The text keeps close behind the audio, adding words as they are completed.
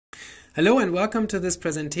Hello and welcome to this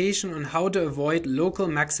presentation on how to avoid local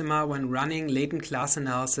maxima when running latent class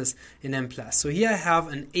analysis in Mplus. So here I have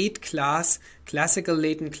an 8-class classical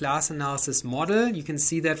latent class analysis model. You can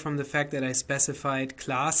see that from the fact that I specified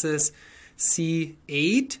classes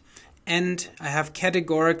C8 and I have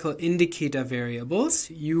categorical indicator variables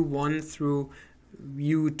U1 through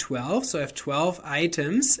U12, so I have 12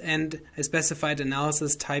 items and I specified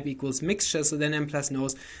analysis type equals mixture, so then Mplus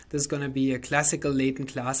knows this is going to be a classical latent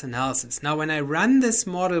class analysis. Now when I run this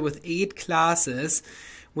model with 8 classes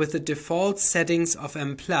with the default settings of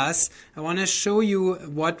Mplus, I want to show you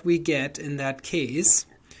what we get in that case.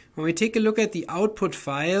 When we take a look at the output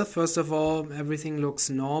file, first of all everything looks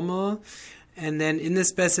normal, and then in the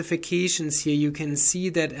specifications here you can see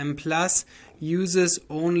that Mplus uses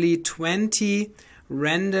only 20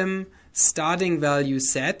 random starting value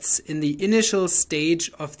sets in the initial stage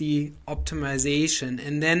of the optimization,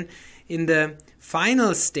 and then in the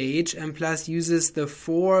final stage Mplus uses the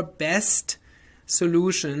 4 best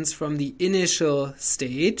solutions from the initial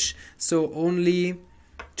stage, so only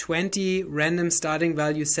 20 random starting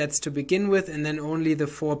value sets to begin with, and then only the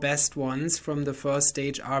 4 best ones from the first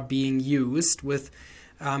stage are being used with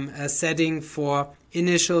a setting for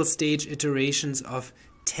initial stage iterations of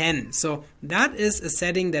 10. So that is a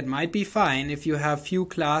setting that might be fine if you have few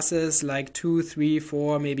classes like 2, 3,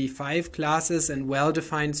 4, maybe 5 classes and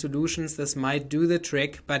well-defined solutions. This might do the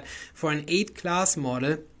trick, but for an 8-class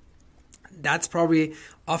model that's probably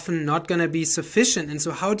often not going to be sufficient. And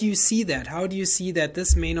so how do you see that? How do you see that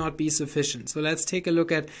this may not be sufficient? So let's take a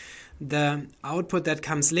look at the output that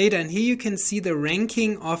comes later, and here you can see the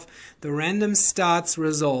ranking of the random starts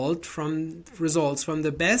results from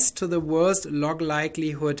the best to the worst log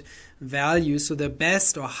likelihood value. So the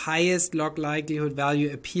best or highest log likelihood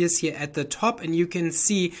value appears here at the top, and you can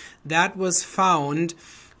see that was found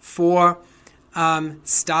for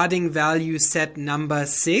starting value set number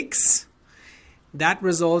 6. That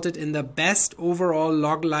resulted in the best overall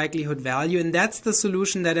log likelihood value, and that's the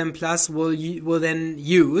solution that Mplus will then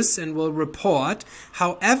use and will report.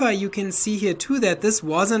 However, you can see here too that this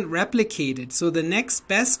wasn't replicated, so the next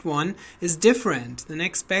best one is different. The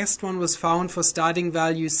next best one was found for starting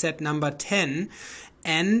value set number 10,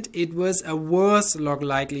 and it was a worse log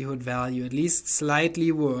likelihood value, at least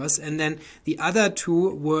slightly worse, and then the other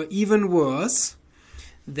two were even worse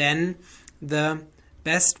than the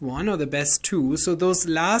best one or the best two. So those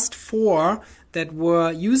last 4 that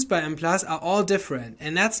were used by Mplus are all different,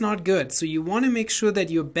 and that's not good. So you want to make sure that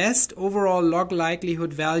your best overall log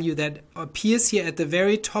likelihood value that appears here at the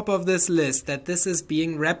very top of this list, that this is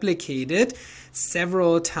being replicated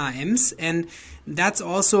several times, and that's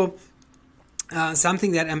also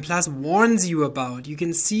something that Mplus warns you about. You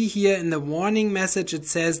can see here in the warning message it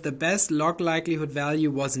says the best log likelihood value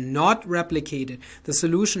was not replicated. The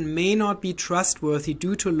solution may not be trustworthy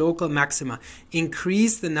due to local maxima.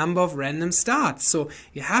 Increase the number of random starts. So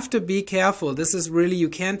you have to be careful. This is really, you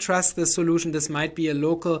can't trust the solution. This might be a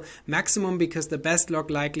local maximum because the best log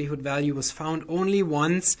likelihood value was found only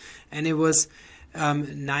once, and it was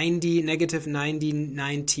negative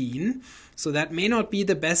 19. So that may not be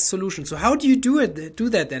the best solution. So how do you do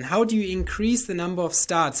that then? How do you increase the number of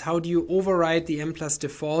starts? How do you override the Mplus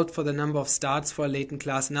default for the number of starts for a latent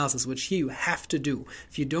class analysis, which here you have to do.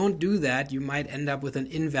 If you don't do that, you might end up with an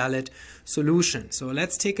invalid solution. So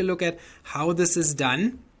let's take a look at how this is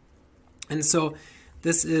done. And so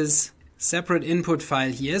this is separate input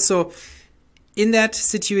file here. So in that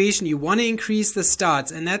situation, you want to increase the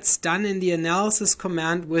starts, and that's done in the analysis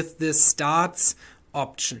command with the starts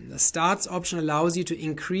option. The starts option allows you to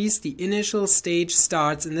increase the initial stage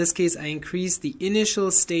starts. In this case, I increased the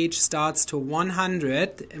initial stage starts to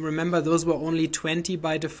 100. And remember, those were only 20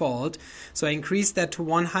 by default. So I increased that to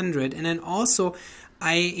 100. And then also,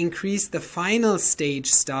 I increased the final stage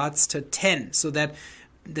starts to 10, so that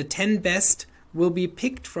the 10 best will be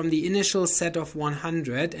picked from the initial set of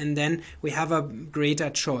 100, and then we have a greater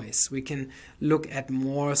choice. We can look at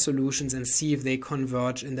more solutions and see if they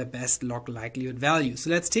converge in the best log likelihood value. So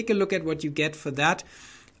let's take a look at what you get for that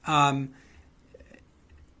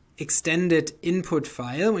extended input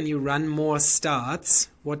file. When you run more starts,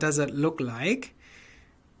 what does it look like?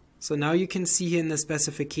 So now you can see here in the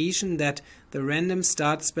specification that the random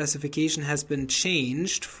start specification has been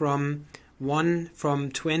changed from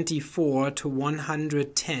 24 to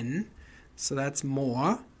 110, so that's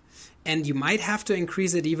more, and you might have to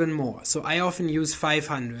increase it even more. So I often use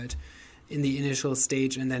 500 in the initial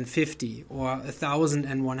stage, and then 50 or 1,000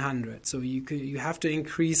 and 100. So you have to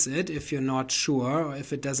increase it if you're not sure or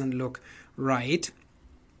if it doesn't look right.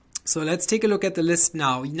 So let's take a look at the list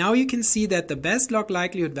now. Now you can see that the best log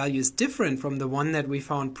likelihood value is different from the one that we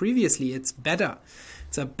found previously. It's better.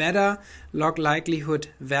 It's a better log likelihood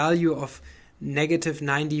value of negative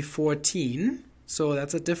 9014. So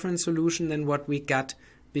that's a different solution than what we got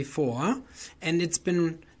before. And has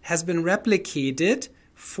been replicated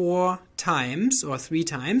 4 times or 3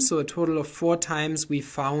 times. So a total of 4 times we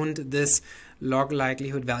found this log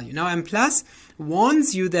likelihood value. Now Mplus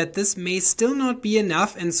warns you that this may still not be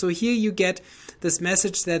enough, and so here you get this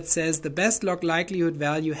message that says the best log likelihood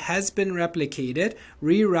value has been replicated.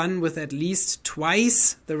 Rerun with at least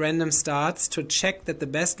twice the random starts to check that the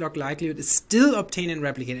best log likelihood is still obtained and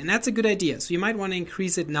replicated, and that's a good idea. So you might want to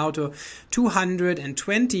increase it now to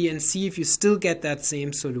 220 and see if you still get that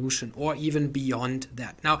same solution or even beyond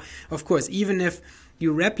that. Now of course, even if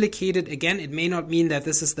you replicate it again, it may not mean that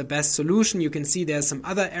this is the best solution. You can see there's some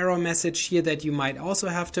other error message here that you might also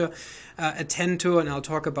have to attend to, and I'll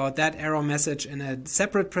talk about that error message in a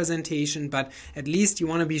separate presentation, but at least you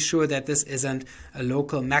want to be sure that this isn't a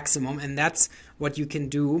local maximum, and that's what you can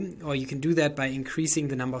do, or you can do that by increasing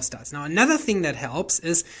the number of starts. Now another thing that helps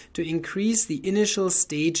is to increase the initial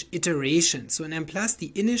stage iterations. So in Mplus,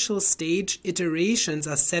 the initial stage iterations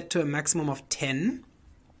are set to a maximum of 10.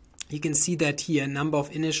 You can see that here, number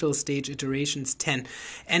of initial stage iterations 10.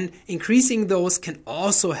 And increasing those can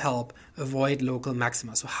also help avoid local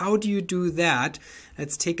maxima. So how do you do that?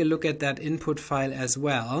 Let's take a look at that input file as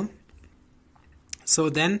well. So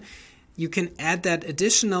then you can add that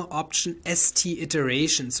additional option ST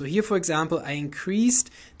iteration. So here, for example, I increased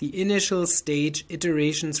the initial stage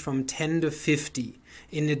iterations from 10 to 50.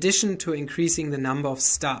 In addition to increasing the number of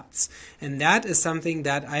starts. And that is something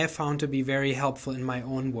that I have found to be very helpful in my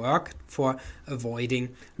own work for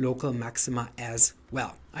avoiding local maxima as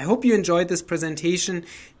well. I hope you enjoyed this presentation.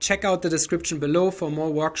 Check out the description below for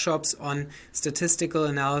more workshops on statistical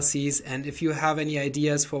analyses, and if you have any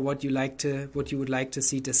ideas for what you would like to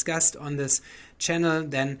see discussed on this channel,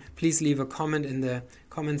 then please leave a comment in the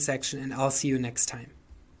comment section, and I'll see you next time.